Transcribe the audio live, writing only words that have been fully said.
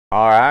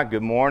All right,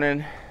 good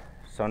morning.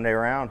 Sunday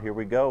round, here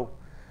we go.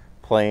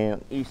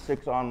 Playing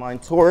E6 online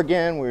tour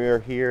again. We are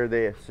here.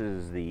 This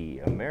is the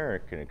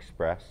American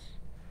Express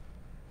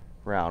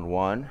round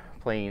one.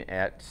 Playing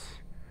at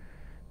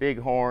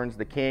Bighorns,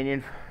 the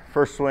Canyon.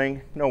 First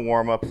swing, no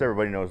warm-ups.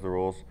 Everybody knows the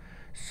rules.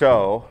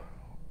 So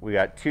we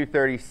got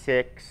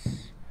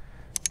 236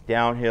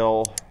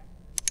 downhill.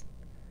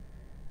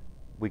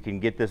 We can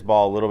get this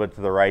ball a little bit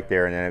to the right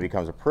there, and then it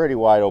becomes a pretty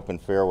wide open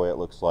fairway, it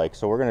looks like.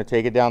 So we're going to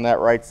take it down that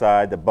right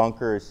side. The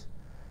bunkers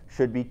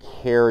should be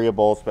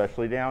carryable,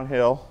 especially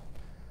downhill.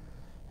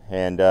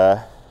 And,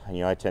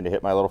 you know, I tend to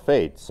hit my little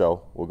fade,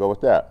 so we'll go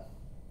with that.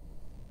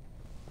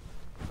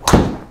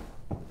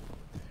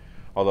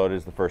 Although it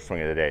is the first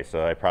swing of the day,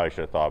 so I probably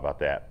should have thought about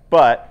that.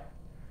 But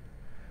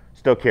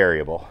still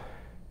carryable.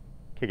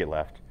 Kick it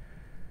left.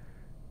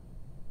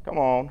 Come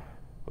on.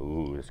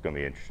 Ooh, this is going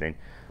to be interesting.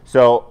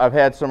 So I've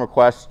had some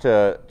requests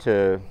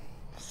to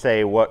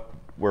say what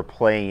we're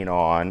playing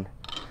on,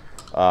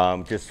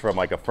 just from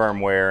like a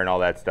firmware and all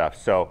that stuff.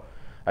 So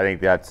I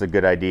think that's a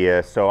good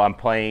idea. So I'm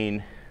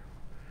playing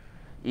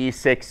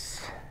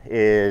E6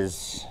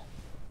 is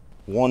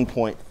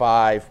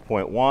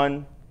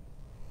 1.5.1.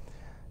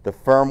 The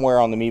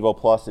firmware on the Mevo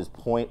Plus is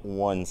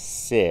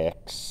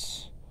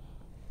 0.16.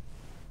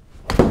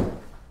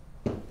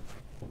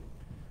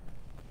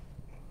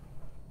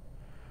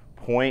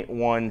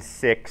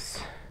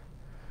 0.16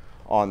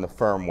 on the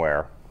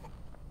firmware.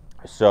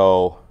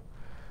 So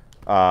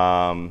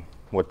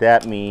what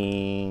that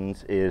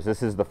means is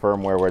this is the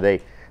firmware where they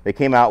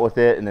came out with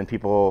it, and then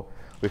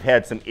we've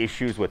had some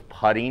issues with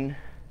putting,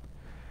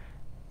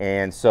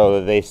 and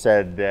so they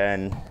said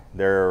then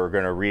they're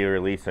going to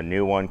re-release a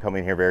new one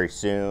coming here very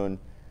soon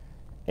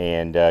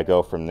and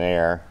go from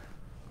there.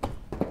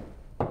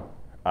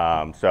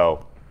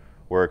 So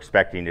we're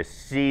expecting to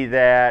see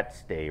that.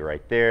 Stay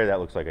right there. That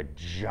looks like a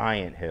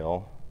giant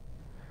hill,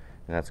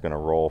 and that's going to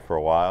roll for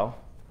a while.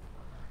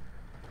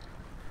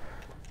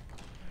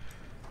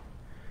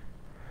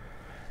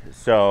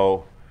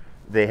 So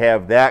they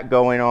have that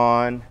going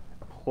on.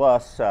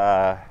 Plus,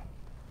 I've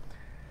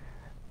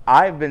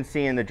been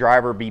seeing the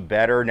driver be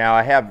better. Now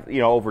I have, you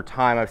know, over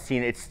time I've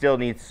seen it still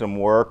needs some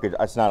work.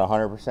 It's not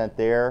 100%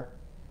 there,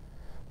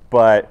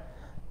 but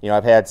you know,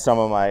 I've had some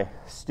of my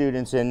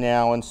students in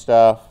now and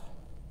stuff,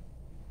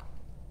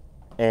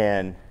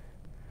 and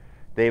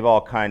they've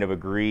all kind of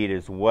agreed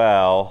as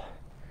well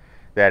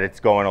that it's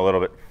going a little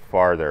bit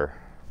farther.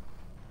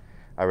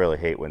 I really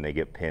hate when they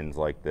get pins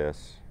like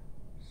this.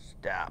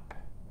 Stop.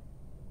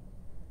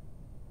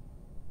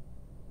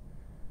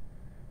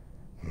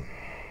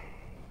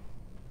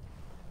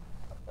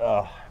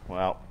 Oh,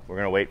 well, we're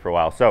going to wait for a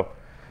while. So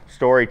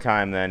story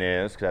time then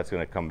is, because that's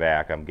going to come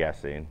back, I'm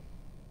guessing.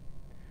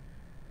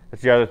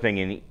 That's the other thing.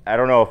 And I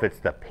don't know if it's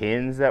the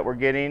pins that we're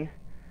getting,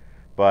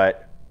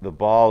 but the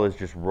ball is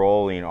just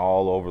rolling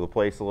all over the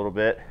place a little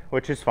bit,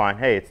 which is fine.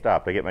 Hey, it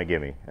stopped. I get my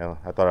gimme.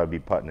 I thought I'd be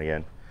putting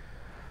again.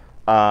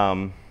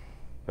 Oh,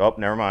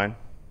 never mind.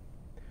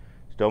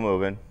 Still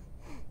moving.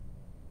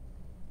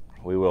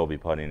 We will be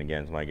putting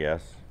again, is my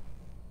guess.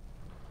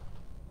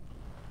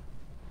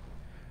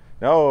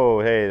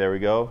 No, hey, there we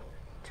go.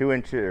 2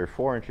 inches or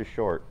 4 inches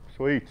short.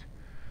 Sweet.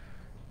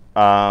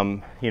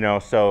 You know,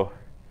 so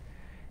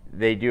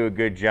they do a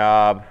good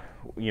job,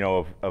 you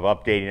know, of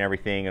updating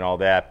everything and all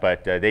that,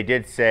 but they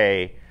did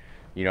say,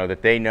 you know,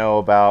 that they know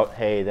about,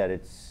 hey, that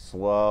it's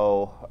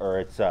slow,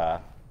 or it's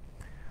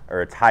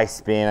high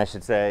spin, I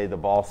should say. The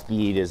ball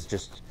speed is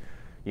just,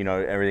 you know,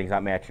 everything's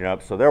not matching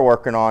up, so they're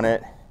working on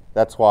it.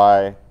 That's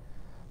why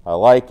I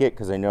like it,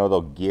 because I know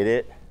they'll get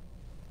it,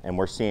 and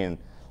we're seeing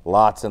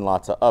lots and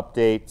lots of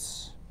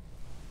updates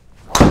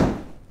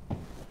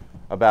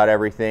about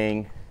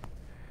everything,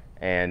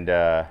 and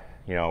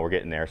you know, we're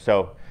getting there.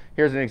 So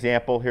here's an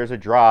example. Here's a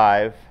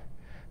drive.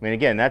 I mean,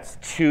 again, that's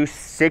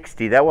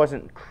 260. That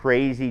wasn't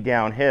crazy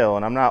downhill,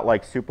 and I'm not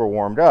like super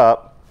warmed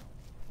up.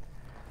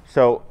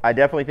 So I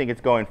definitely think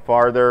it's going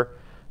farther.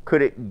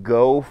 Could it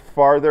go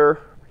farther?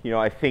 You know,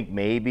 I think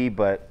maybe,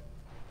 but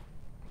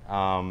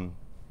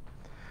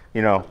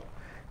you know,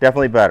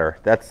 definitely better.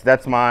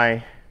 That's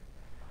my,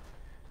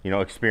 you know,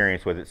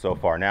 experience with it so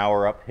far. Now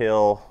we're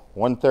uphill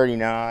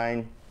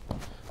 139,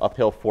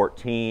 uphill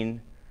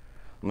 14.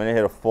 I'm going to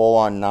hit a full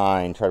on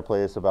 9, try to play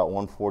this about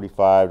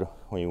 145,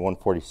 maybe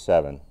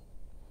 147.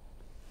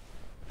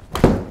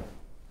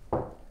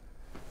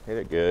 Hit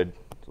it good.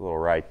 It's a little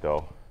right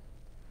though.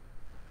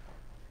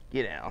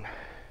 Get down.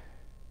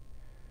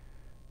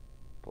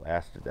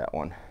 Blasted that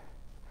one.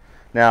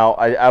 Now,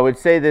 I would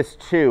say this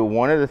too.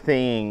 One of the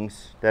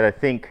things that I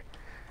think,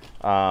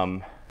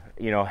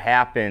 you know,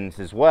 happens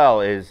as well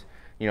is,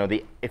 you know,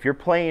 if you're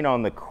playing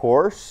on the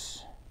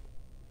course,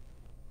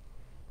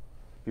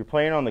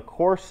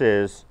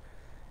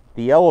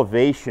 the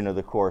elevation of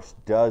the course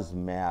does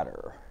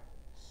matter.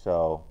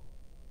 So,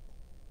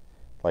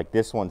 like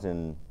this one's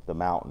in the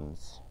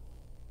mountains.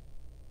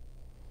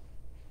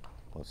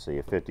 Let's see,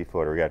 a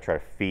 50-footer. We got to try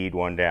to feed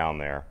one down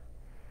there.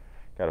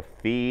 Got to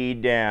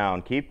feed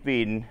down. Keep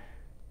feeding.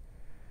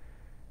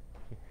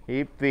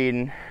 Keep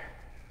feeding.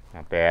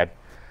 not bad.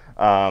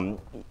 You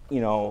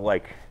know,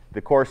 like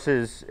the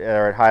courses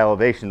are at high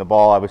elevation, the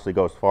ball obviously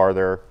goes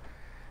farther,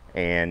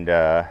 and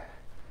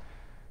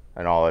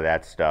all of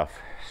that stuff.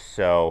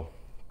 So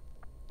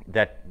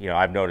that, you know,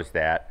 I've noticed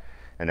that,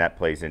 and that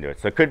plays into it.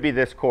 So it could be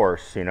this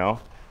course, you know,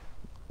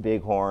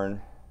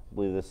 Bighorn. I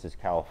believe this is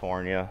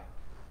California.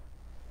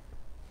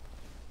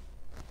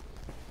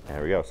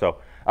 There we go. So,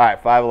 all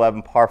right,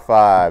 511 par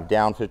 5,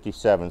 down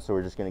 57. So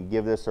we're just going to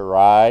give this a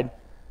ride,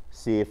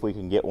 see if we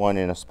can get one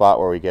in a spot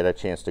where we get a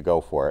chance to go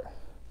for it.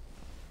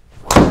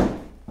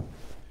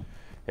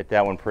 Hit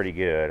that one pretty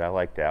good. I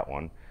like that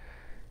one.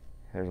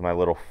 There's my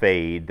little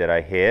fade that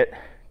I hit.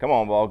 Come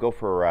on, ball, go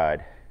for a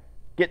ride.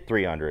 Get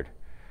 300.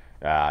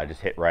 I just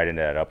hit right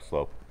into that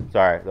upslope. It's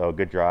all right, though.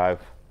 Good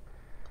drive.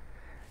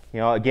 You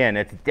know, again,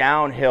 it's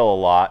downhill a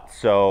lot,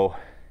 so,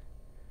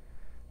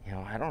 you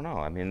know, I don't know.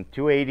 I mean,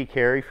 280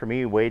 carry for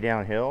me way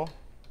downhill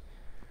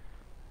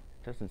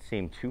doesn't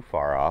seem too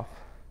far off.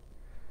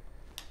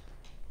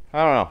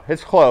 I don't know.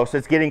 It's close.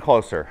 It's getting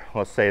closer.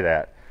 Let's say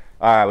that.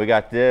 All right, we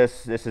got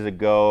this. This is a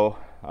go.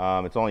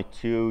 It's only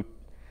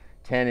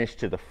 210-ish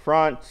to the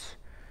front.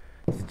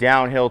 It's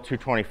downhill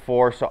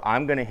 224, so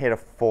I'm going to hit a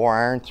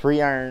 4-iron.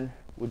 3-iron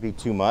would be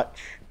too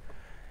much,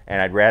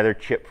 and I'd rather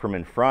chip from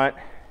in front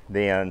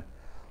than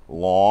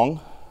long.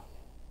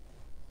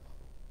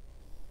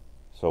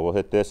 So we'll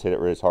hit this, hit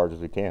it as hard as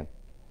we can,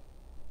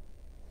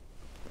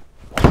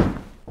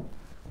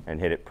 and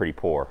hit it pretty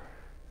poor.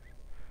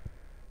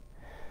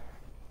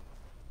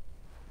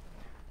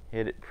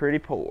 Hit it pretty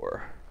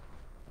poor.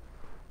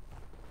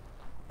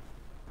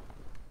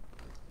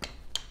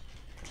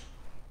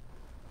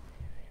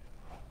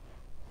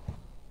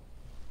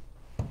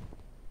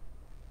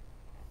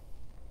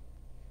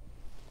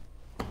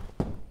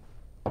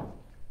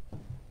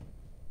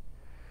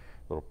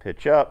 Little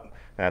pitch up.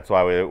 That's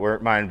why we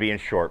weren't mind being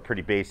short.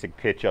 Pretty basic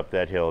pitch up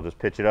that hill. Just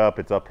pitch it up,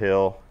 it's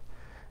uphill,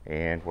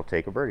 and we'll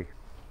take a birdie.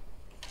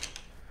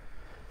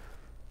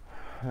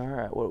 All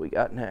right, what do we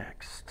got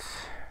next?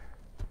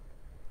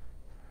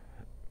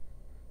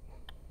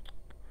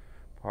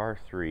 Par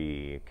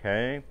 3,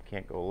 okay,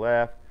 can't go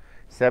left.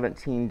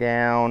 17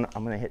 down,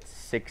 I'm gonna hit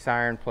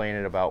 6-iron, playing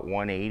at about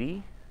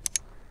 180.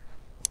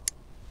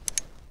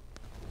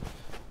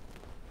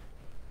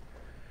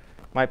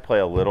 Might play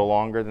a little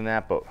longer than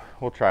that, but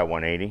we'll try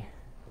 180.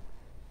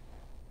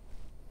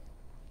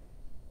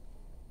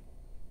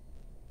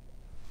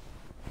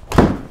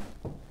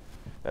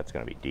 That's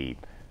gonna be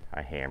deep.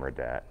 I hammered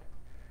that.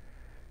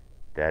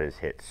 That is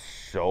hit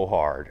so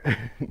hard.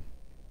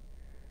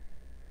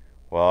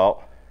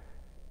 Well,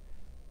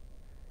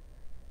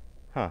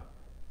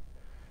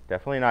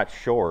 definitely not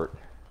short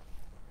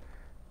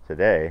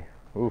today.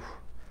 Oof.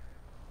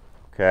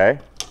 Okay.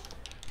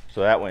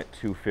 So that went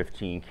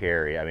 215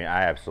 carry. I mean,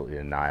 I absolutely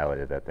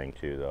annihilated that thing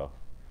too, though.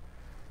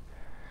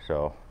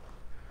 So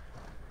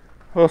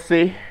we'll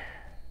see.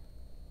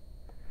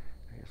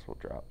 I guess we'll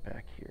drop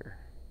back here.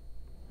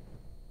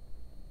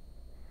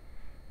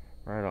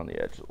 Right on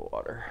the edge of the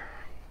water.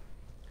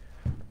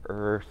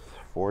 Earth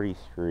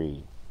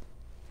 43.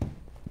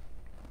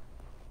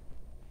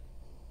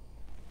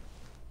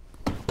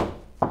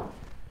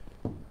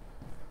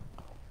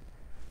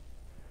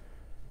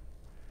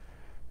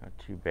 Not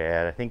too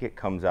bad. I think it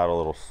comes out a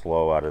little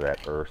slow out of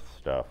that earth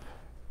stuff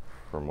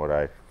from what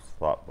I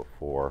thought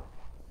before.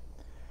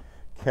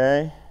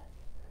 Okay,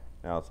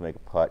 now let's make a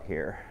putt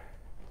here.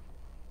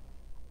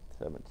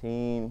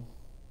 17.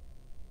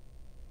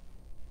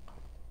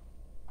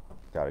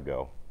 Gotta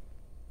go.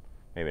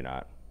 Maybe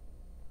not.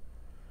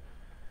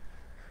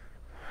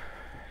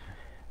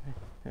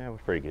 Yeah, it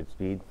was pretty good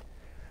speed.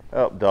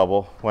 Oh,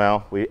 double.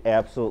 Well, we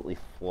absolutely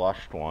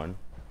flushed one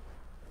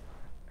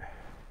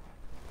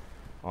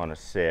on a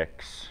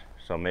 6.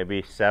 So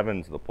maybe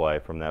 7's the play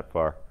from that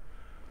far.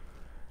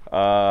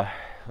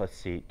 Let's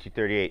see,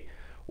 238.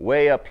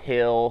 Way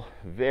uphill,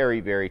 very,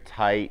 very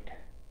tight.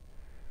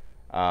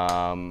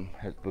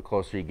 The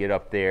closer you get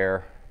up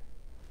there,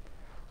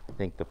 I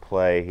think the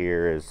play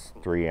here is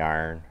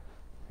 3-iron.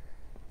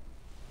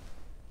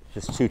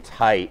 It's just too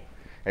tight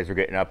as we're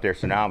getting up there.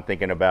 So now I'm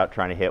thinking about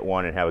trying to hit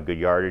one and have a good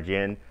yardage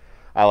in.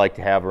 I like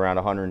to have around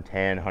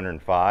 110,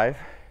 105.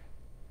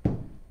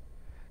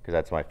 Because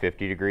that's my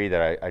 50 degree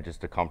that I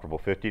just a comfortable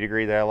 50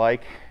 degree that I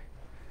like.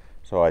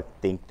 So I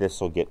think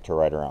this will get to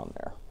right around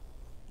there.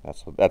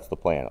 That's the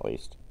plan at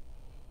least.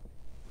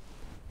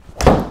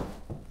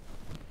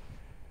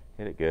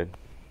 Hit it good.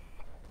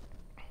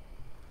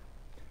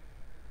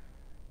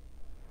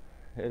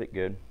 Hit it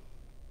good.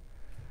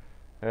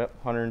 Yep,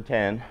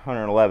 110,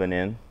 111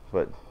 in,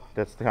 but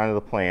that's kind of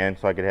the plan.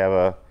 So I could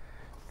have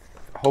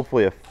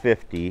hopefully a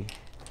 50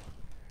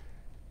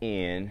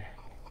 in.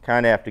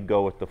 Kind of have to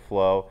go with the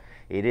flow.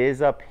 It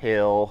is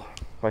uphill,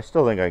 but I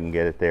still think I can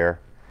get it there.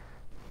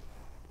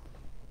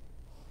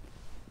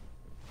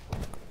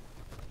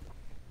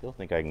 Still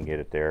think I can get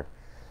it there.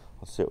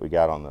 Let's see what we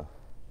got on the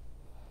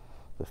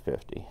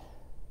 50.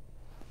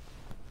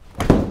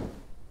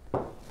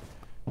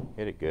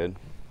 Hit it good.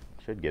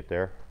 Should get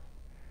there.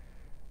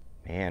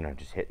 Man, I'm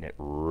just hitting it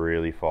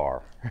really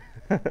far.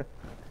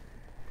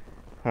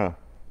 Huh.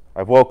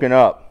 I've woken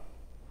up.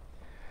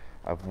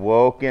 I've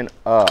woken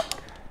up.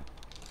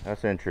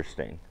 That's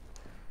interesting.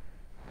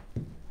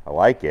 I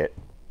like it,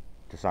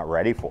 just not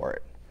ready for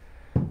it.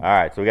 All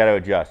right, so we got to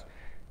adjust.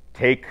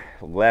 Take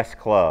less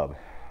club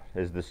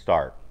is the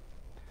start.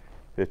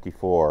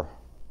 54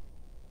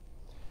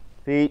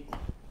 feet.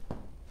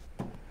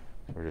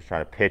 We're just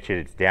trying to pitch it.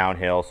 It's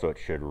downhill, so it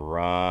should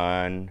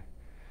run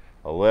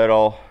a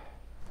little.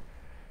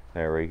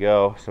 There we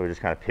go. So we just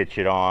kind of pitch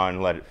it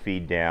on, let it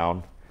feed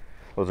down.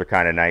 Those are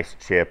kind of nice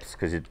chips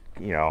because it,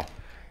 you know,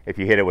 if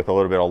you hit it with a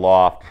little bit of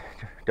loft,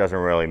 it doesn't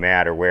really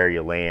matter where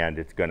you land.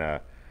 It's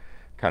gonna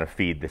kind of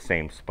feed the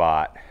same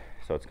spot.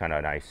 So it's kind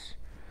of nice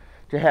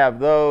to have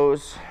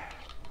those.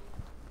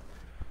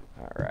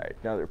 All right,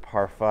 another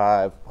par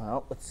 5.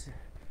 Well, let's see.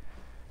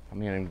 I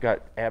mean, I've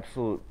got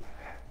absolute.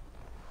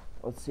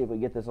 Let's see if we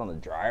get this on the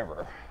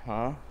driver,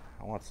 huh?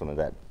 I want some of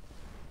that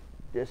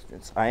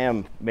distance. I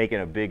am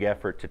making a big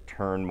effort to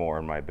turn more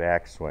in my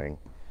backswing,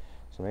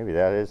 so maybe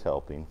that is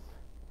helping.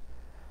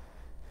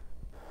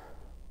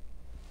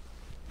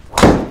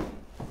 I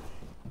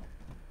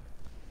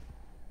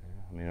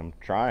mean, I'm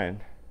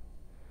trying.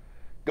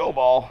 Go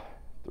ball.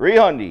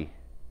 300.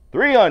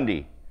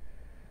 300.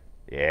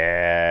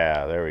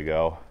 Yeah, there we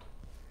go.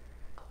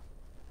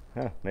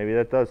 Huh, maybe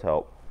that does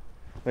help.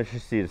 Let's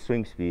just see the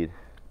swing speed.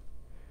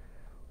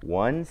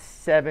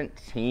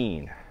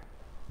 117.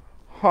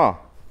 Huh.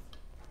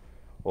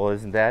 Well,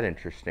 isn't that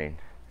interesting?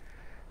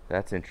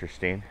 That's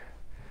interesting.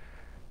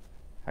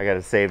 I got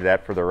to save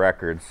that for the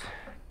records.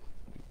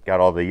 Got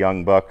all the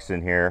young bucks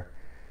in here,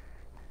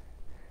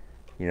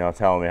 you know,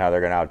 telling me how they're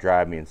going to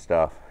outdrive me and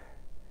stuff.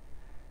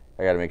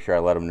 I got to make sure I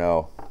let them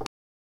know.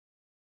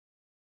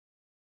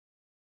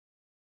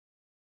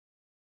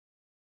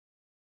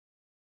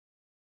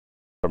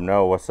 Let them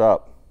know what's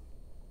up.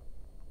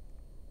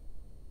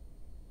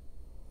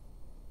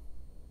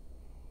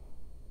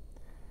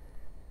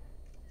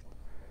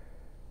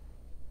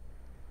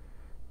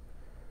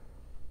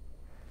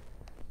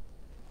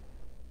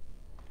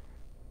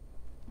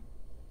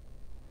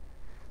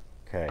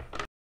 Okay.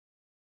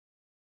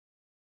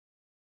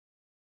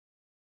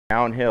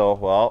 Downhill,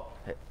 well,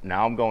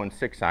 now I'm going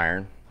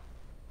 6-iron.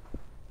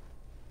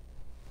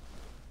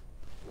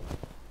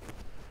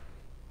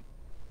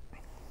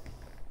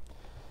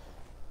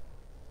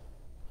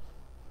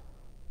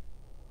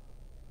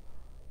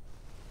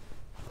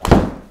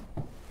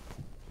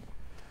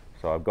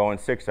 So I'm going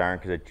 6-iron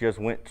because it just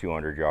went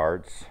 200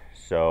 yards.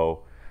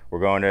 So we're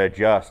going to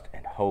adjust,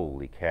 and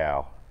holy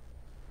cow.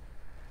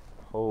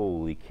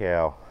 Holy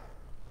cow.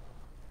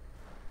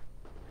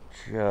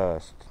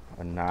 Just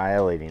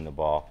annihilating the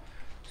ball.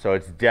 So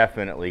it's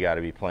definitely got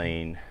to be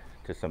playing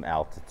to some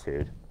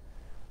altitude.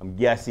 I'm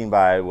guessing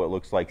by what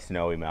looks like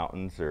snowy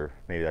mountains, or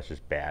maybe that's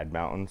just bad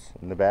mountains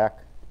in the back.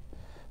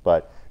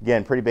 But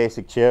again, pretty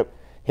basic chip.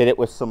 Hit it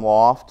with some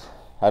loft.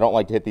 I don't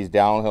like to hit these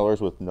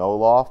downhillers with no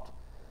loft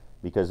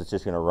because it's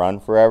just going to run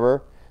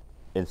forever.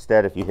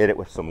 Instead, if you hit it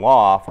with some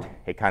loft,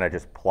 it kind of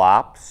just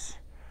plops,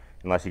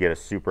 unless you get a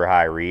super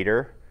high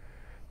reader.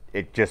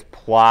 It just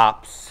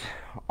plops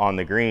on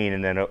the green,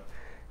 and then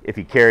if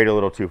you carry it a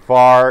little too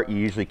far, you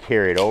usually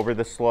carry it over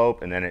the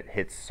slope and then it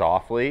hits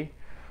softly.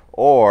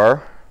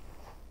 Or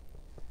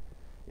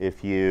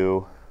if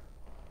you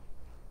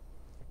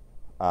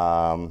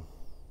let's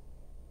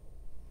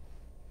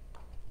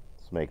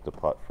make the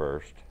putt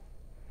first.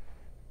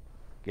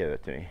 Give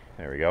it to me.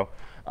 There we go.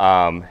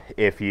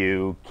 If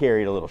you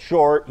carry it a little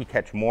short, you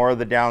catch more of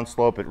the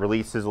downslope, it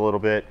releases a little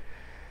bit.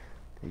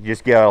 You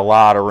just get a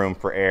lot of room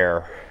for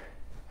air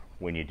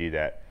when you do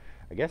that.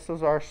 I guess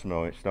those are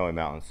snowy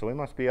mountains, so we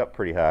must be up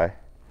pretty high.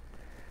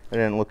 I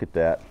didn't look at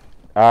that.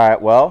 All right,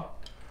 well,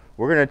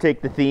 we're going to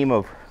take the theme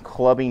of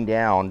clubbing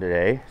down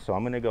today, so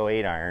I'm going to go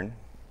 8-iron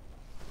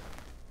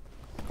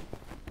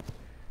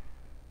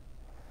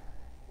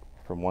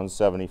from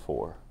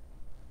 174.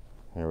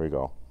 Here we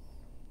go.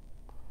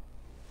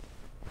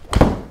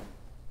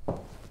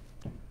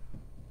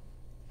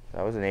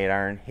 That was an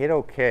 8-iron. Hit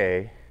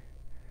okay.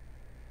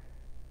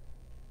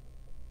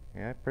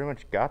 Yeah, I pretty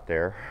much got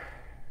there.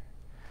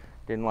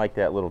 Didn't like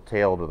that little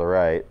tail to the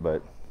right,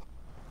 but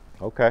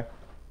okay.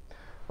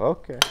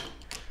 Okay.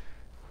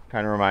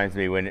 Kind of reminds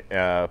me when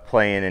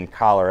playing in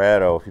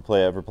Colorado. If you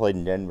ever played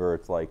in Denver,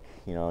 it's like,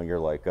 you know, you're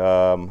like,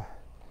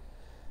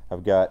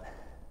 I've got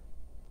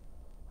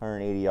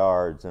 180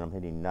 yards and I'm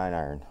hitting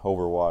 9-iron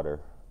over water.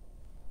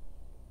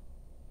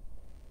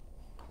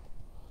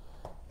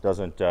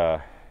 Doesn't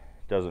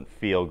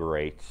feel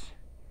great.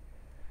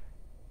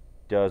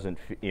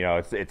 You know,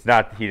 it's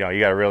not, you know,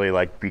 you got to really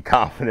like be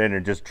confident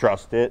and just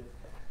trust it,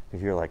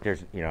 because you're like,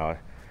 there's, you know,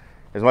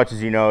 as much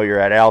as you know you're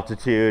at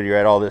altitude, you're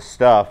at all this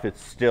stuff, it's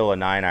still a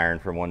 9-iron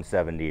from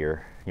 170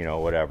 or, you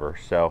know, whatever.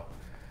 So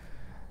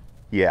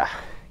yeah,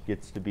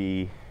 gets to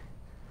be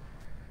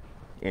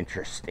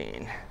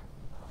interesting.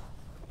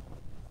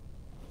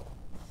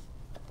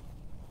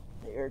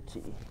 There,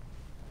 T.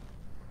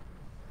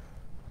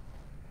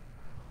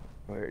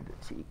 Where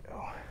did T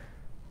go?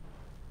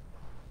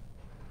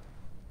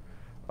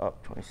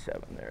 Up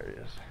 27, there it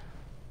is.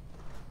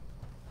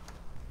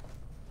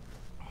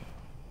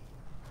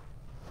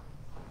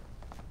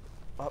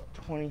 Up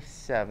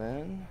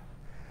 27.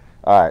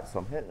 All right, so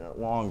I'm hitting it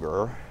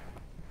longer.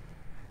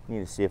 Need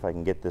to see if I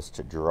can get this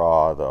to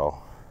draw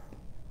though.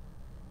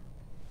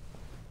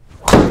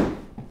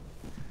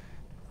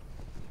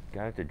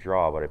 Got it to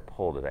draw, but I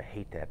pulled it. I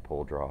hate that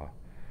pull draw.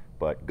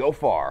 But go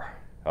far.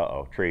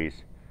 Uh-oh, trees.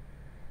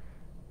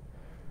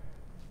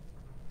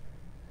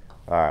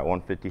 All right,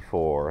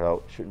 154.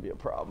 Oh, shouldn't be a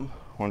problem.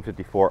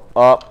 154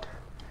 up.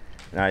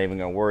 Not even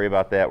gonna worry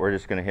about that. We're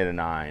just gonna hit a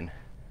 9.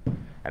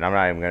 And I'm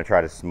not even gonna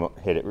try to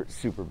hit it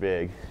super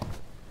big.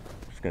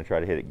 Just gonna try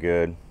to hit it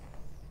good.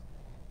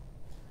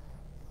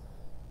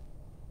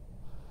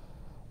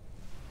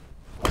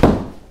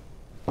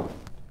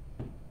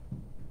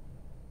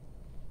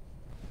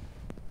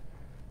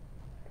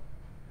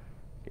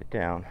 Get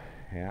down.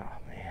 Yeah,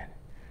 man.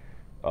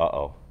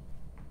 Uh-oh.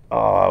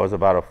 Oh, I was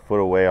about a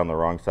foot away on the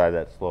wrong side of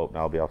that slope.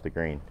 Now I'll be off the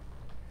green.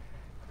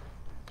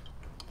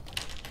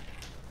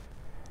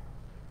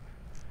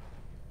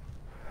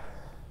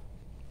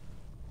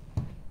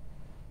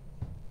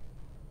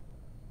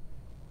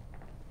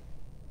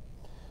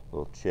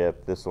 Little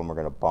chip. This one we're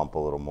going to bump a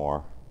little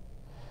more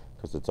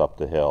because it's up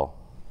the hill.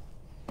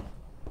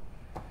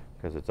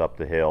 Because it's up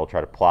the hill. Try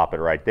to plop it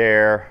right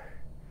there.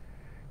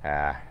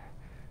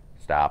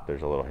 Stop.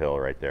 There's a little hill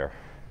right there.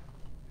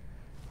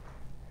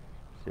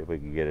 See if we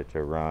can get it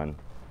to run.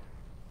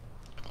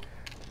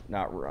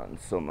 Not run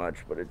so much,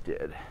 but it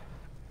did.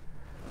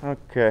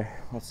 Okay,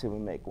 let's see if we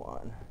make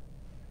one.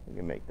 We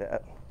can make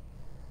that.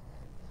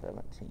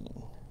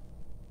 17.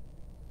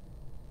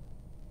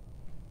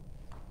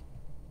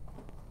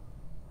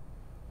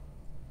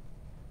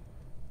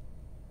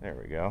 There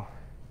we go.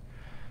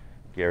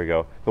 There we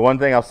go. The one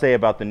thing I'll say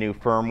about the new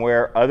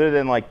firmware, other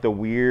than like the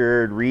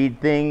weird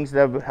read things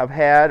that I've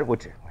had,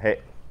 which,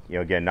 hey, you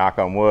know, again, knock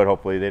on wood,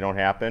 hopefully they don't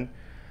happen.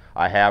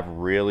 I have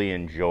really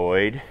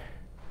enjoyed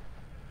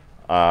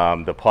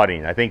the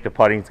putting. I think the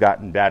putting's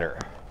gotten better.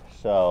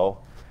 So,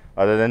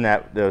 other than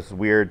that, this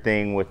weird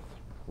thing with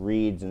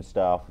reads and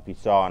stuff, if you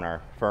saw in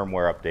our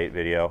firmware update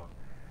video,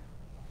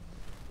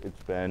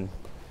 it's been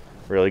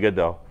really good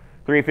though.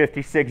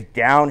 356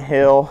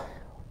 downhill,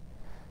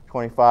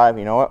 25.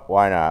 You know what?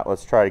 Why not?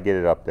 Let's try to get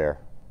it up there.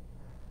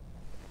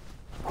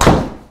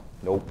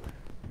 Nope.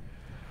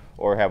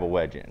 Or have a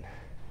wedge in.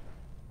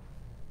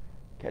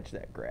 Catch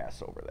that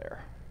grass over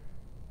there.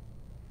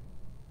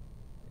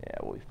 Yeah,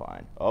 we'll be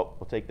fine. Oh,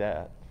 we'll take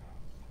that.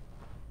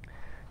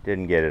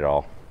 Didn't get it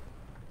all.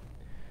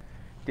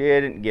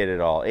 Didn't get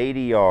it all.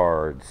 80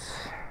 yards.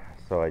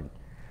 So I'd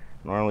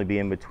normally be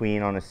in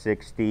between on a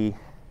 60.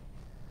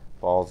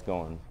 Ball's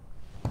going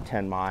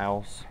 10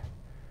 miles.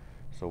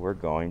 So we're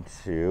going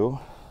to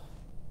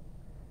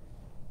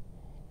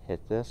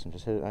hit this and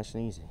just hit it nice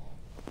and easy.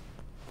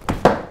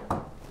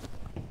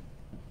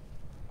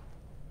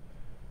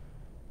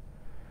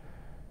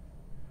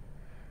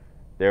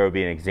 There would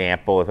be an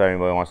example if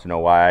anybody wants to know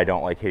why I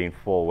don't like hitting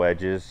full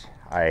wedges.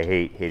 I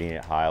hate hitting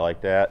it high like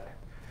that,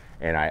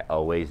 and I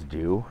always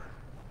do.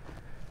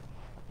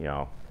 You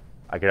know,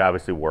 I could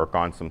obviously work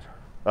on some.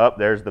 Oh,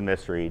 there's the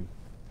misread.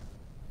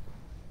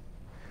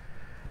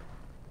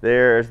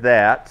 There's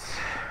that.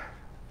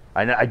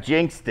 I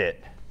jinxed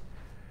it.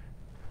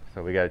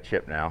 So we got a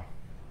chip now.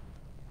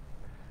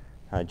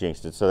 I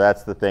jinxed it. So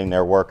that's the thing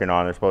they're working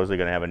on. They're supposedly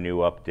going to have a new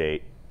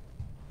update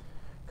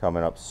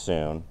coming up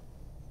soon.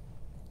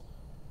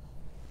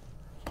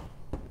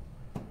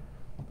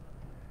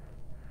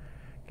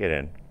 Get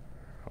in.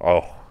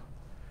 Oh.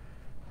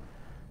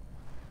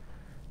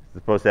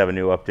 They're supposed to have a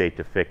new update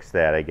to fix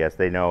that, I guess.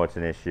 They know it's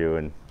an issue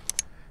and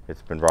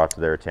it's been brought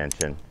to their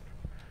attention.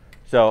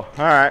 So, all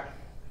right.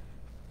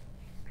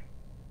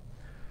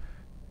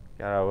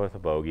 Got out with a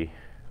bogey.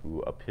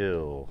 Ooh,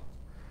 uphill.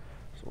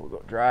 So we'll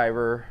go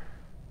driver.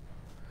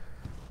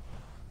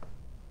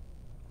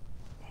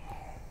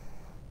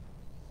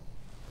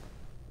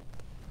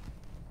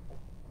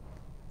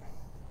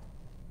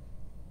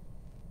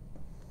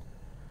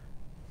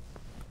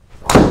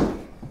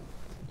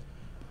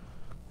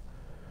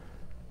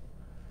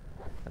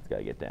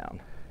 Gotta get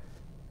down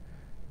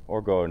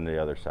or go on the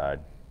other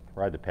side,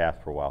 ride the path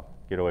for a while,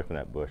 get away from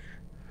that bush.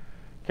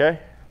 Okay,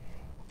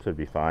 should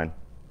be fine.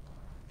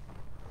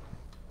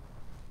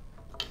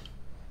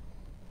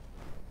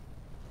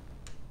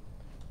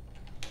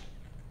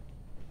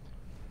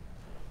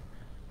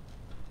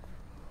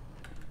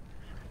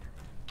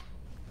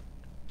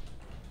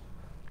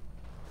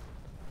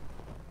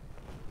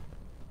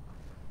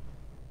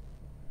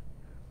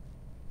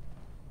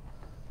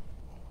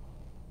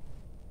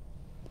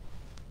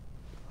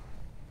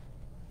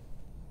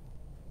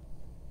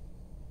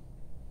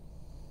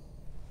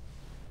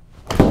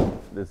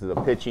 This is a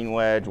pitching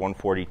wedge,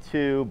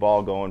 142,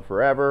 ball going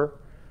forever.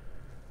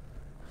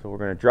 So we're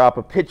going to drop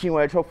a pitching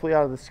wedge, hopefully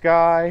out of the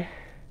sky.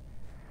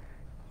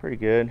 Pretty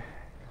good.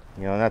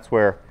 You know, and that's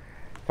where,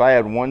 if I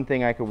had one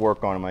thing I could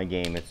work on in my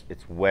game,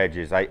 it's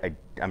wedges.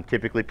 I'm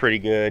typically pretty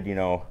good, you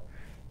know,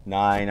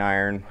 9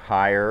 iron,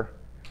 higher.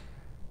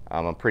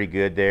 I'm pretty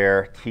good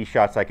there. Tee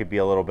shots I could be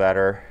a little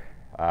better.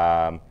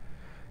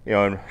 You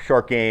know, in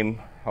short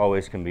game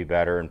always can be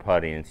better in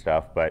putting and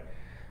stuff, but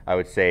I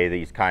would say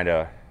these kind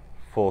of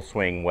full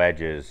swing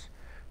wedges,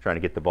 trying to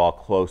get the ball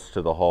close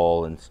to the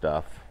hole and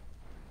stuff,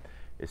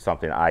 is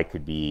something I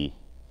could be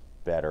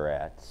better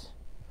at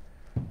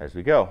as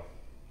we go.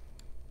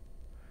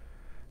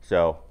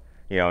 So,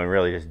 you know, and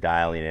really just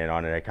dialing in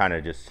on it. I kind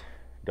of just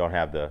don't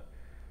have the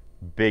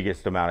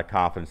biggest amount of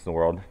confidence in the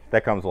world.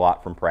 That comes a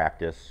lot from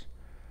practice.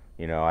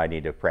 You know, I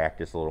need to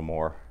practice a little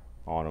more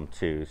on them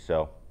too.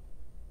 So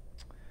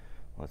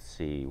let's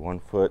see, 1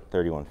 foot,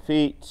 31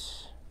 feet.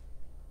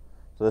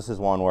 So this is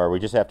one where we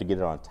just have to get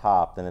it on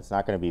top, then it's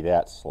not going to be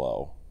that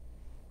slow.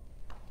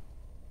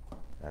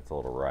 That's a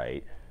little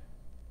right.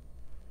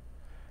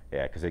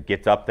 Yeah, because it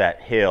gets up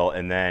that hill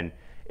and then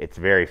it's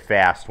very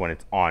fast when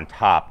it's on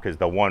top because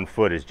the 1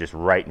 foot is just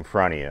right in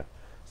front of you.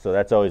 So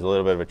that's always a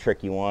little bit of a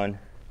tricky one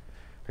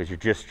because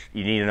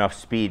you need enough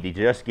speed to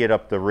just get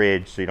up the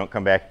ridge so you don't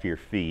come back to your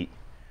feet.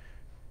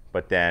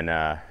 But then,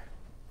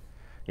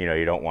 you know,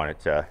 you don't want it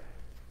to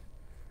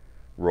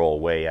roll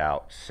way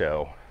out.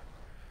 So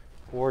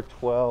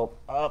 412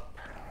 up.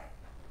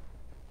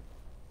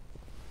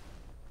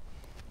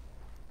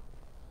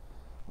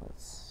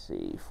 Let's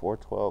see,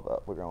 412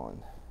 up, we're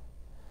going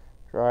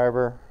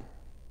driver.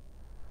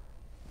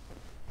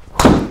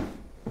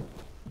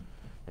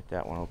 Hit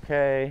that one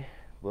okay.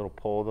 Little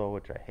pull though,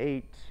 which I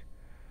hate.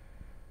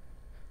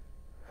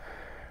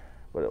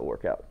 But it'll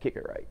work out. Kick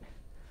it right.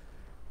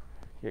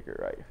 Kick it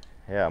right.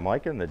 Yeah, I'm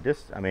liking the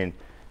distance. I mean,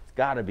 it's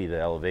got to be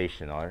the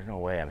elevation though. There's no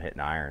way I'm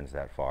hitting irons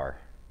that far.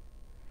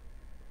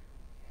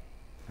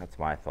 That's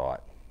my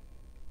thought.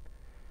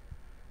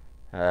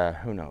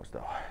 Who knows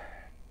though.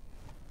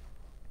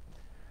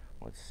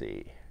 Let's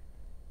see.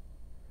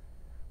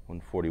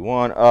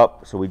 141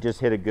 up. So we just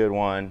hit a good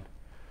one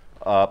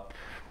up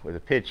with a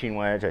pitching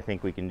wedge. I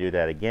think we can do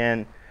that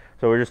again.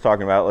 So we're just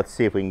talking about, let's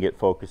see if we can get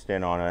focused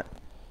in on it.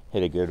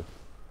 Hit a good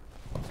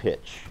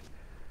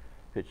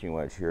pitching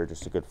wedge here,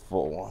 just a good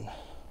full one.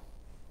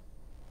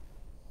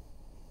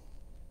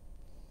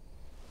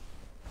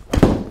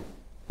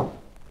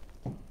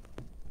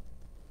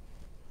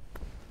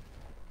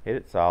 Hit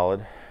it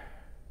solid.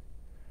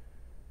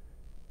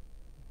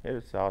 Hit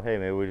it solid. Hey,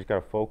 maybe we just got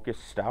to focus,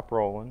 stop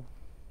rolling,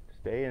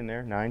 stay in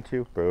there.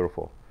 9-2,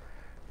 beautiful.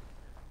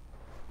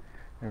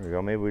 There we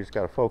go. Maybe we just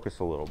got to focus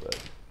a little bit.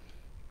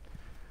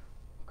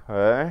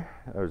 Okay,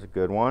 that was a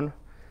good one.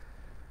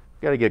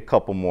 Got to get a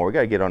couple more. We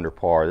got to get under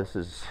par. This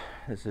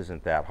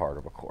isn't that hard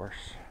of a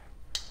course.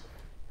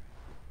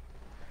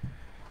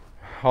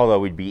 Although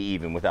we'd be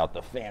even without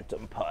the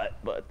phantom putt,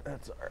 but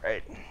that's all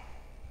right.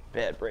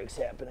 Bad breaks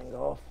happen in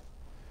golf.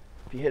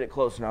 If you hit it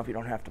close enough, you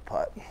don't have to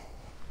putt.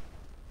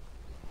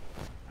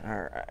 All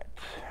right.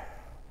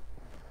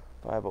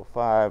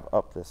 505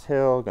 up this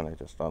hill. Gonna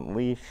just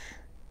unleash.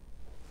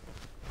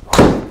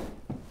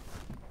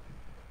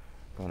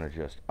 Gonna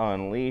just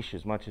unleash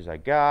as much as I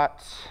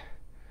got.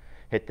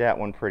 Hit that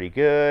one pretty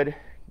good.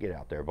 Get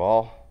out there,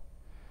 ball.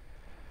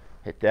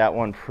 Hit that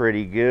one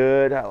pretty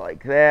good. I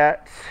like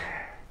that.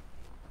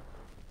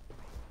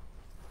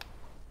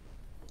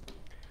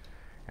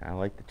 I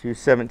like the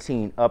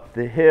 217 up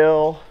the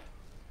hill.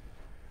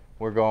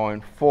 We're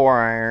going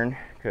 4-iron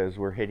because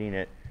we're hitting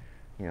it,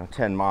 you know,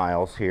 10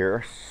 miles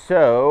here.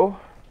 So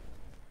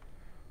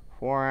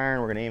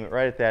 4-iron, we're gonna aim it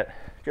right at that,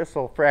 just a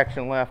little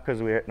fraction left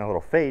because we're hitting a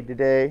little fade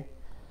today.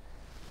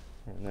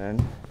 And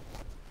then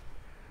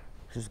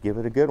just give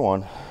it a good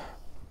one.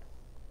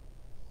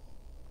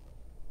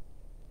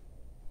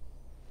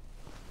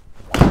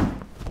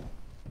 God.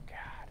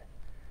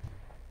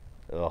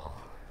 Ugh.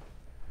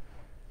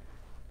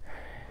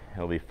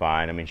 He'll be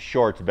fine. I mean,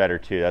 short's better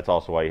too. That's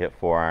also why you hit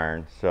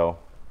 4-iron. So,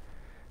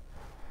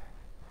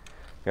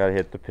 gotta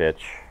hit the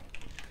pitch.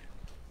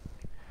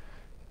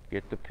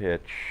 Get the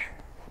pitch.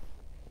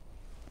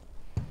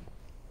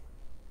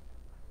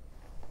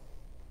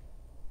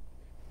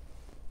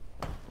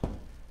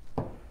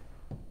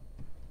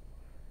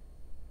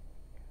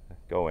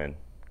 Go in.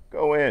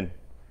 Go in.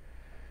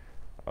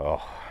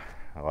 Oh,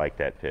 I like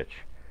that pitch.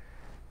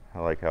 I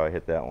like how I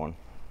hit that one.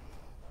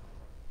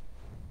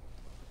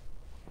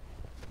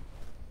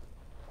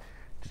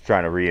 Just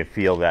trying to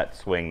re-feel that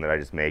swing that I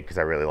just made because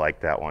I really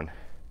like that one.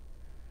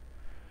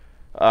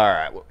 All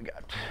right, what we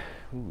got?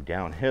 Ooh,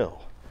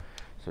 downhill.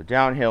 So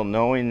downhill,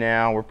 knowing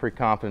now, we're pretty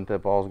confident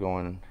that ball's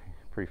going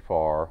pretty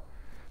far.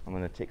 I'm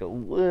going to take a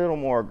little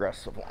more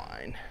aggressive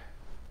line.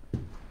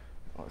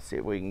 Let's see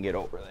if we can get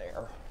over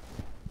there.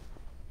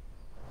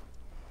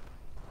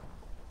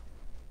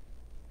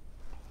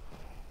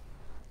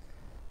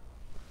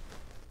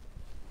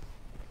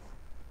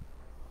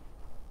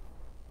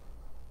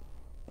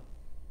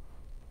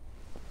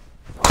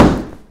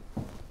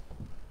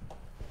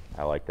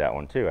 I like that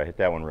one too. I hit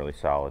that one really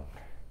solid.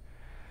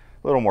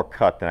 A little more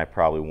cut than I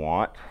probably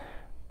want,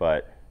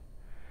 but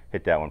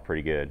hit that one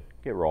pretty good.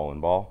 Get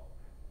rolling, ball.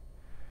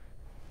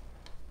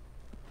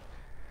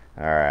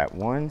 All right,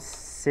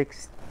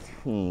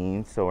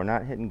 116. So we're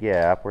not hitting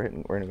gap. We're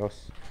gonna go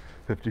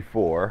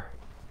 54.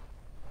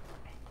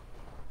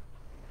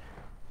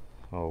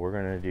 Oh, we're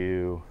gonna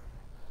do,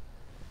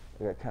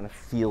 I gotta kind of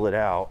feel it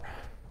out.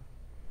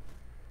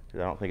 I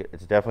don't think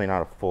it's definitely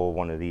not a full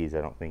one of these,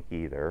 I don't think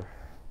either.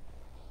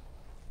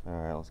 All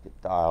right, let's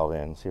get dialed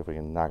in, see if we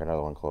can knock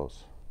another one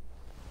close.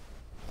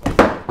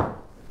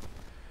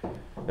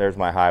 There's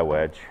my high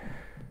wedge.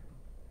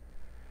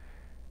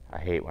 I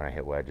hate when I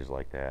hit wedges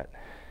like that.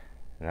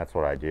 And that's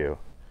what I do.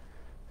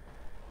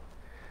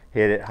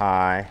 Hit it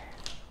high.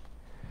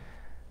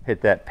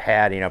 Hit that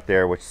padding up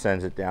there, which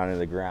sends it down into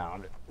the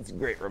ground. It's a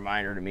great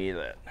reminder to me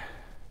that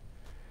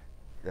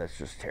that's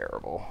just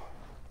terrible.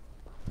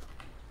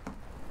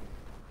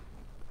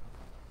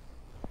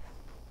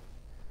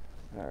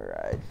 All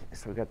right,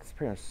 so we got this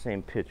pretty much the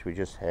same pitch we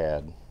just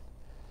had.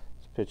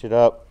 Let's pitch it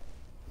up.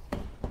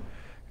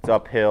 It's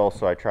uphill,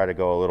 so I try to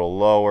go a little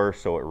lower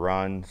so it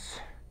runs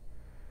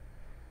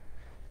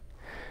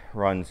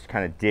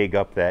kind of dig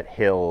up that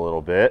hill a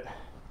little bit.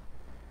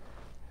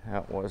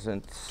 That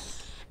wasn't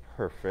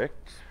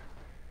perfect,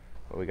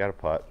 but we got a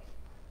putt.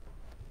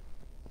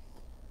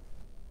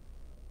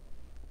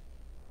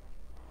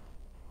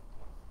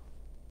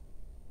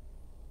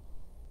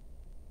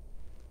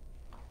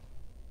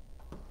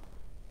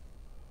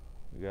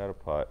 We got a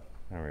putt.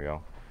 There we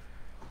go.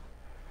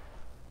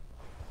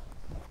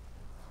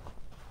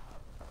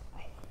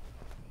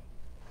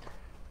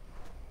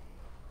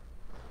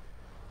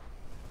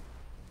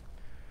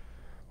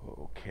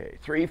 Okay,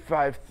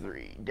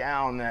 353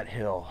 down that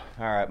hill.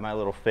 All right, my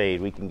little fade,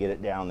 we can get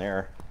it down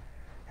there,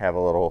 have a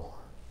little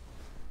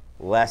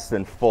less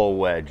than full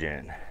wedge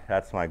in.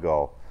 That's my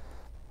goal.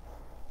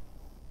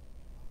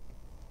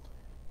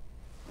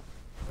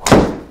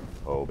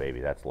 Oh, baby,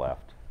 that's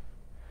left.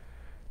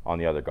 On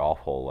the other golf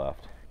hole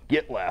left.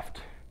 Get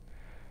left.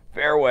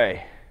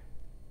 Fairway.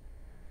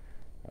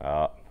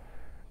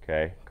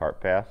 Okay,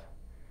 cart path.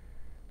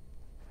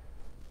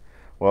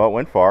 Well, it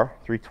went far,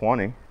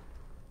 320.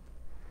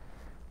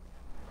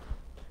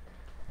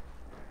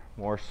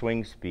 More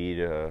swing speed.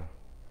 That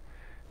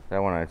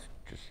one, it's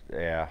just,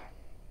 yeah,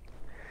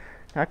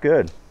 not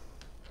good.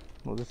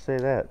 We'll just say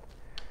that.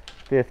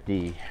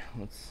 50.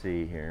 Let's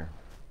see here.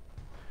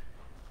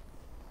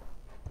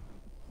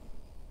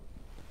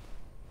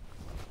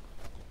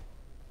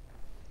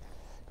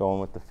 Going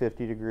with the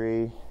 50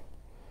 degree.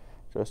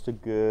 Just a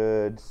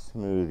good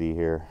smoothie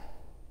here.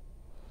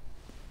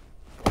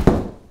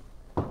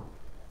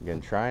 Again,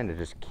 trying to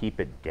just keep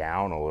it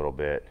down a little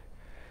bit.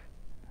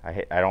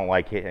 I don't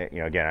like hitting,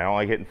 again, I don't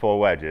like hitting full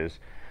wedges.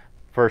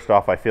 First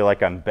off, I feel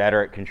like I'm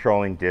better at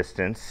controlling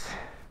distance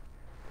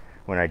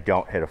when I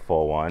don't hit a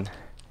full one.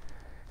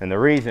 And the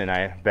reason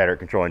I'm better at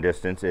controlling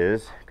distance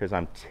is because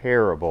I'm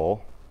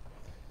terrible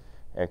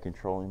at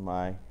controlling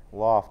my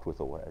loft with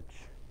a wedge.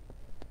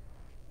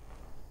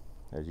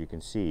 As you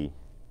can see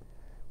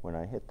when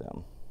I hit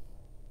them.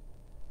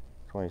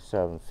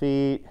 27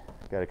 feet,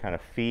 got to kind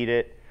of feed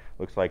it.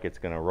 Looks like it's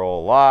going to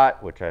roll a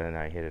lot, which then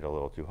I hit it a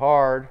little too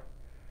hard.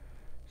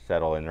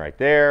 Settle in right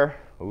there.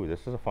 Ooh,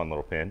 this is a fun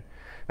little pin.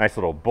 Nice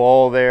little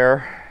bowl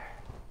there.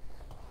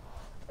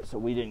 So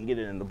we didn't get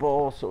it in the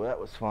bowl, so that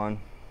was fun.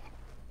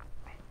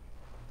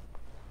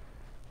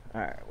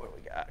 All right, what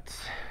do we got?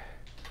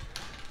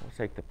 We'll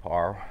take the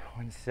par.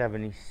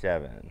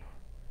 177.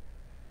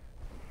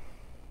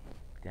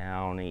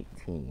 Down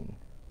 18.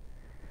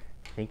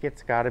 I think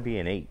it's got to be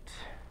an 8.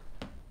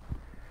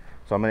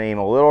 So I'm going to aim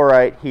a little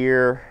right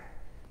here.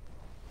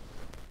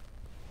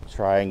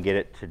 Try and get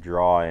it to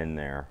draw in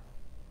there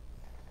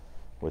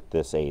with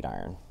this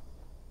 8-iron.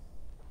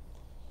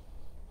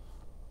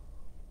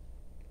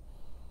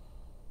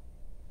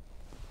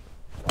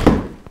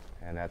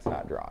 And that's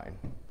not drawing.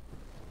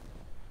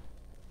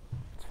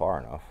 It's far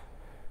enough.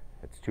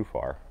 It's too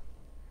far.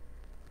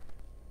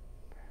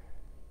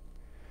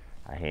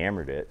 I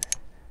hammered it.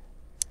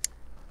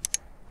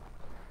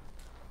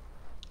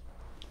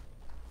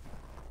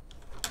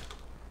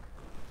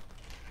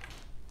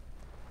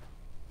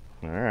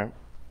 All right.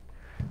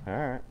 All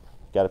right.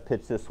 Got to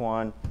pitch this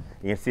one.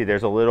 You can see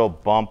there's a little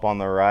bump on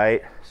the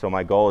right. So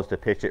my goal is to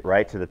pitch it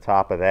right to the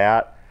top of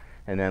that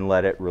and then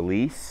let it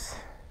release.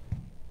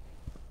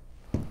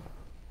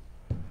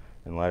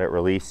 And let it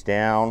release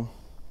down.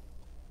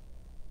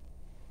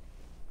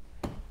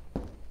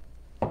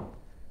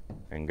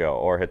 And go.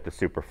 Or hit the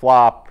super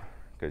flop,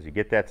 because you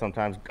get that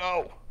sometimes.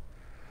 Go!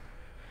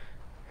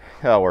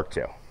 That'll work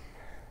too.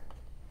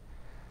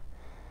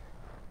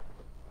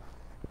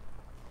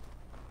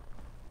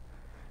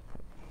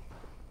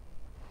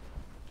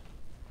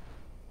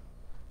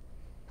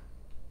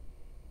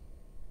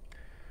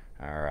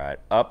 All right,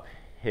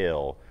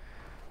 uphill.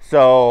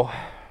 So, all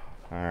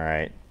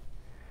right,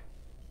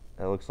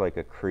 that looks like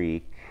a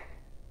creek.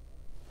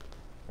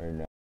 Or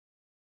no.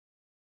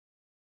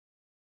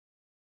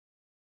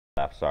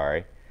 Left,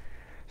 sorry.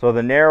 So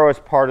the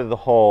narrowest part of the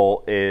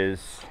hole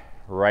is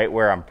right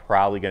where I'm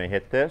probably going to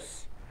hit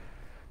this.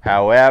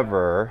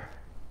 However,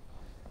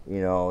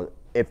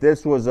 if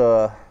this was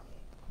a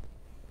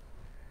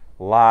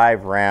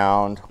live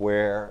round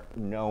where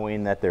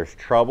knowing that there's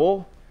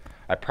trouble,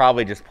 I'd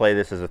probably just play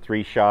this as a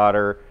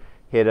 3-shotter,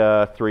 hit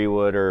a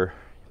 3-wood or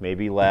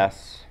maybe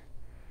less,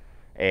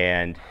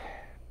 and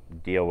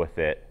deal with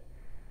it.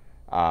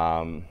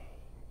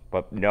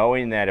 But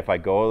knowing that if I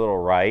go a little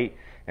right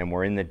and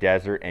we're in the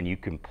desert and you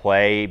can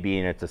play,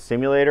 being it's a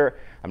simulator,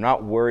 I'm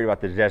not worried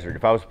about the desert.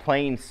 If I was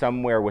playing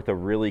somewhere with a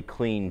really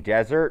clean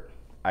desert,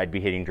 I'd be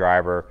hitting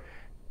driver,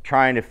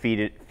 trying to fit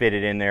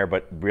it in there,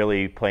 but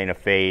really playing a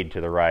fade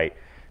to the right.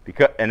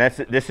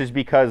 This is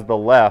because the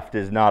left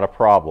is not a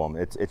problem.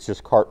 It's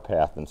just cart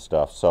path and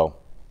stuff. So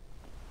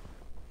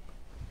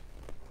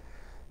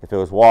if it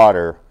was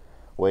water,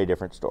 way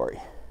different story.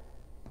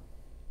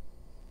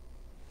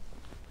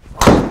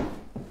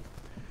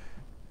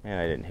 And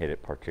I didn't hit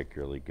it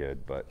particularly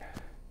good, but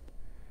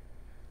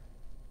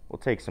we'll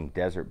take some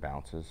desert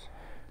bounces.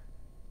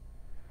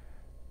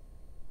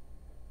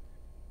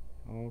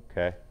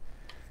 Okay.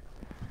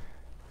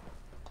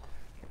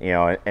 You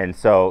know, and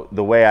so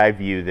the way I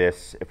view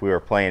this, if we were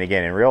playing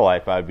again in real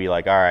life, I would be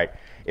like, all right,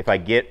 if I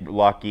get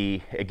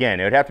lucky, again,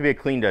 it would have to be a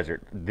clean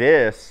desert.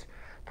 This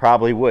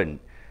probably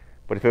wouldn't.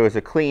 But if it was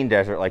a clean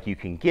desert like you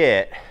can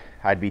get,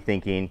 I'd be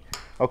thinking,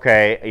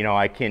 okay, you know,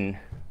 I can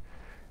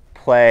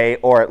play,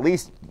 or at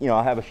least, you know,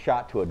 I'll have a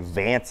shot to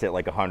advance it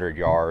like 100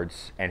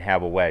 yards and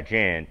have a wedge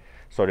in.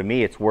 So to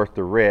me, it's worth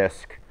the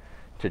risk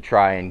to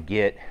try and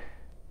get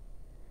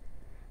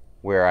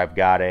where I've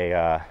got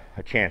a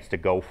chance to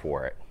go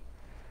for it.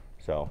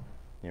 So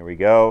here we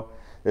go.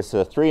 This is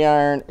a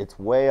 3-iron. It's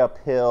way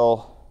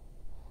uphill,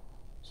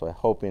 so I'm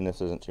hoping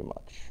this isn't too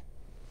much.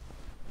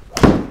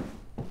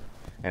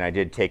 And I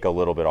did take a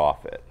little bit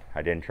off it.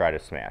 I didn't try to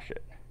smash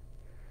it.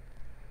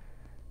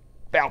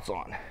 Bounce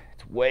on.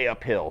 It's way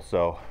uphill,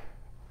 so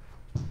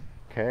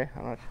okay.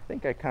 I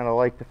think I kind of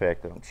like the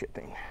fact that I'm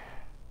chipping.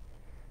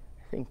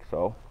 I think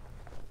so.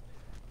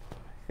 I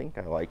think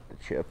I like the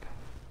chip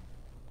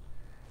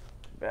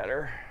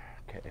better.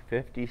 Okay,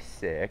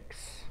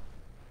 56.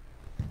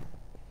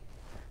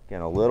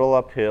 Again, a little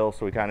uphill,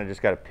 so we kind of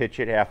just got to pitch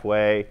it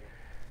halfway,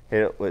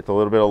 hit it with a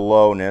little bit of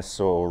lowness,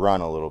 so it'll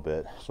run a little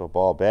bit. So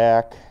ball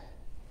back.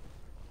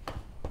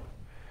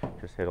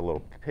 Just hit a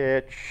little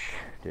pitch.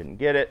 Didn't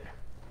get it.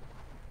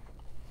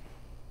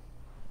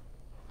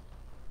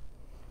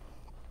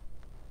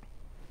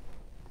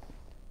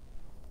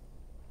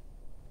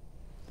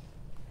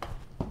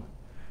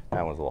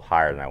 That one's a little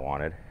higher than I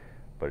wanted,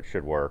 but it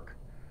should work.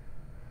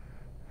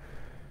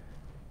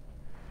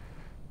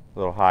 A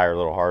little higher, a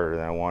little harder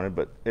than I wanted,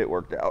 but it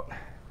worked out.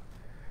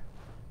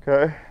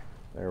 Okay,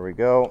 there we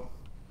go.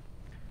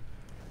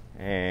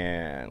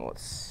 And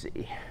let's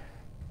see.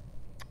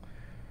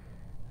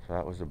 So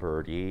that was a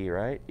birdie,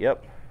 right?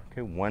 Yep.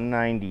 Okay,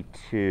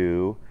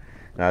 192.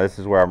 Now this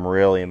is where I'm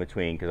really in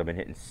between because I've been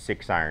hitting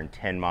 6-iron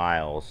 10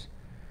 miles.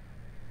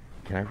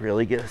 Can I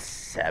really get a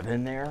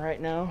 7 there right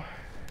now?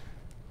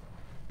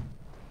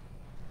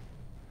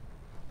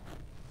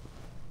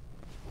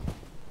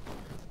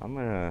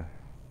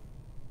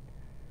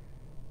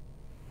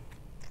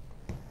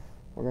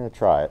 We're gonna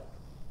try it.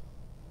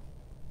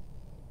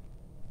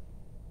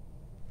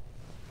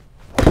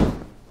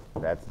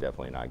 That's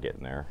definitely not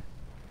getting there.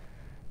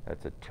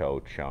 That's a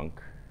toe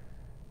chunk.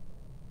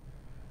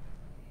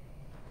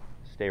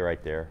 Stay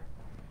right there.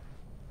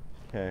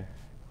 Okay.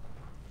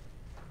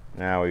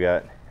 Now we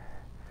got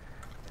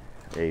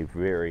a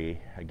very,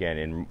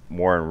 again,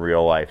 more in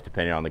real life,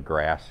 depending on the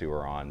grass you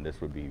were on,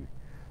 this would be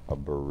a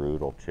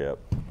brutal chip.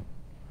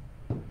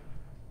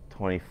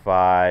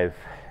 25.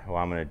 What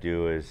I'm gonna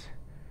do is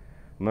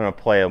I'm going to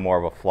play more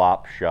of a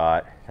flop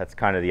shot. That's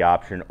kind of the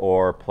option,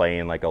 or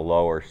playing like a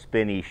lower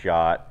spinny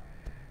shot,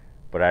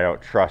 but I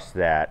don't trust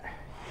that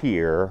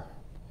here.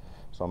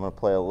 So I'm going to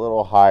play a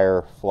little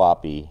higher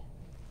floppy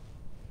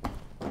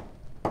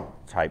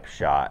type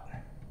shot,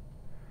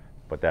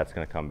 but that's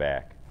going to come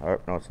back. Oh,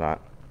 no, it's not.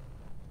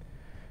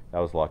 That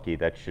was lucky.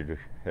 That should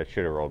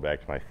have rolled back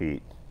to my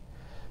feet.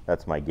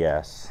 That's my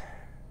guess.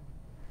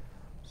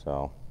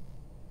 So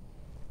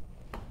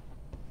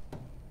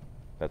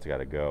that's got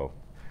to go.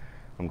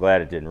 I'm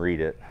glad it didn't read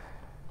it,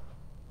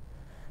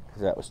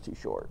 because that was too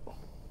short.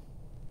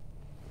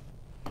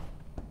 And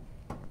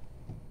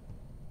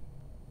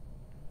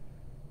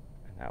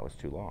that was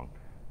too long.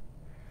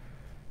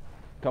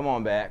 Come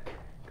on back.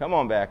 Come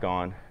on back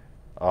on.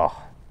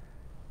 Oh.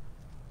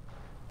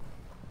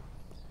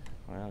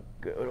 Well,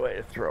 good way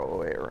to throw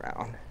away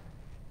around.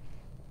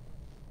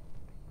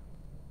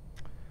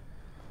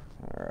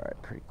 All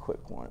right, pretty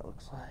quick one it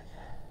looks like.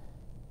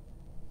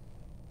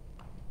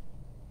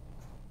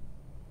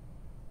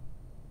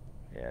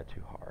 Yeah,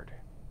 too hard.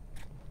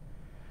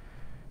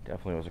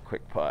 Definitely was a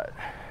quick putt.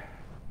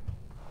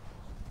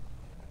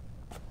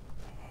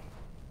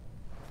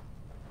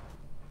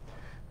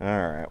 All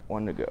right,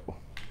 1 to go.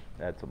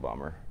 That's a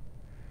bummer.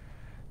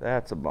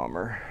 That's a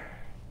bummer.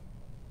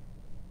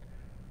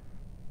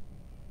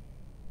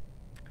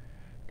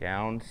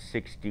 Down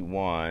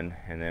 61,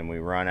 and then we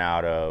run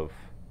out of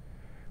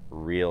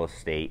real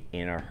estate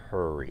in a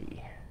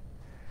hurry.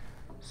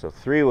 So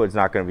 3-wood's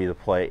not going to be the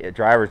play.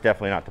 Driver's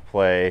definitely not the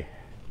play.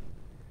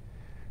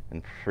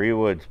 And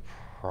 3-wood's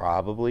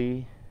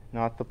probably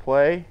not the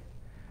play,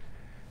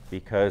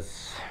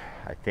 because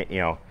I think, you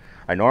know,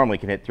 I normally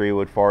can hit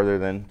 3-wood farther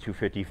than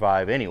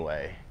 255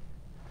 anyway.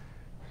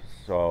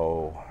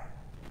 So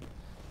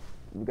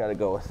we've got to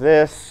go with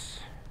this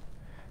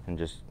and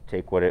just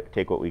take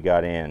what we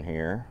got in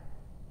here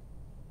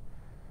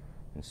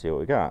and see what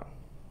we got.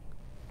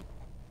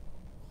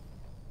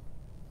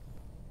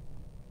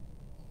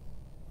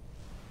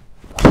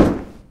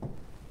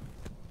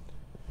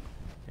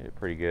 Hit it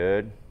pretty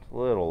good. A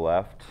little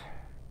left.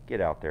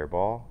 Get out there,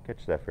 ball.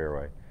 Catch that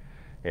fairway.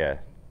 Yeah,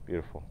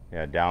 beautiful.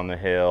 Yeah, down the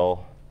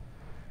hill.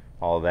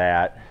 All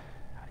that.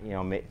 You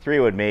know,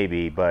 3-wood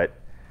maybe, but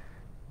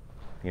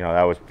you know,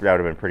 that would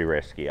have been pretty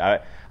risky. I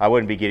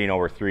wouldn't be getting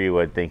over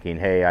 3-wood thinking,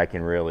 hey, I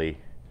can really,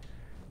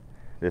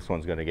 this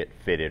one's going to get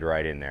fitted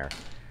right in there.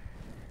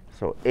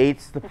 So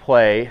 8's the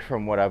play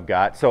from what I've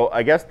got. So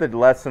I guess the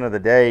lesson of the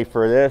day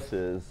for this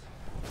is,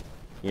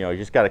 you know, you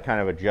just got to kind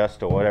of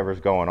adjust to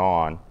whatever's going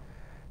on.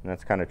 And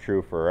that's kind of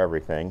true for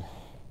everything,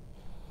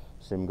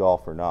 sim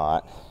golf or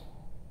not.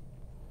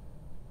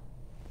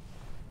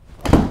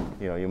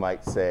 You know, you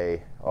might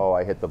say, oh,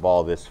 I hit the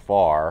ball this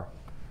far,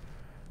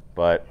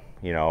 but,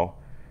 you know,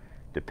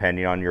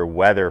 depending on your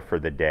weather for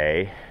the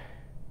day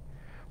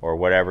or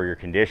whatever your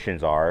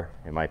conditions are,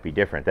 it might be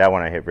different. That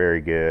one I hit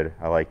very good.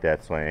 I like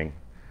that swing.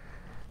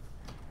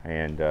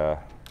 And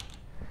let's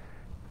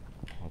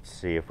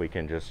see if we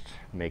can just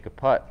make a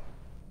putt.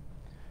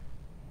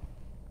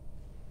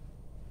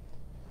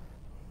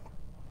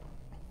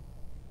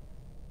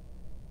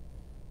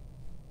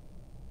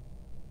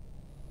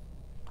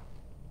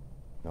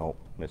 Nope,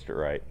 missed it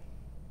right.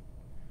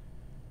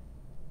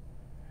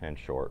 And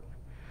short.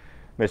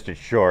 Missed it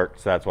short,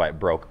 so that's why it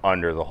broke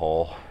under the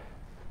hole.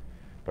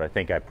 But I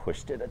think I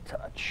pushed it a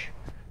touch.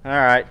 All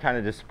right, kind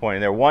of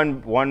disappointing there.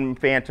 One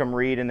phantom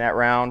read in that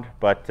round,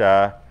 but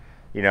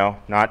you know,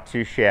 not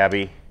too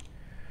shabby.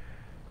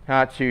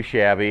 Not too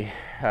shabby.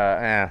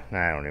 I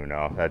don't even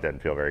know. That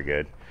doesn't feel very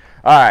good.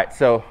 All right,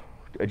 so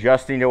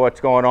adjusting to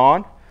what's going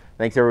on.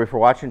 Thanks everybody for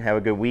watching. Have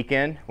a good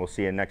weekend. We'll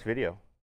see you in the next video.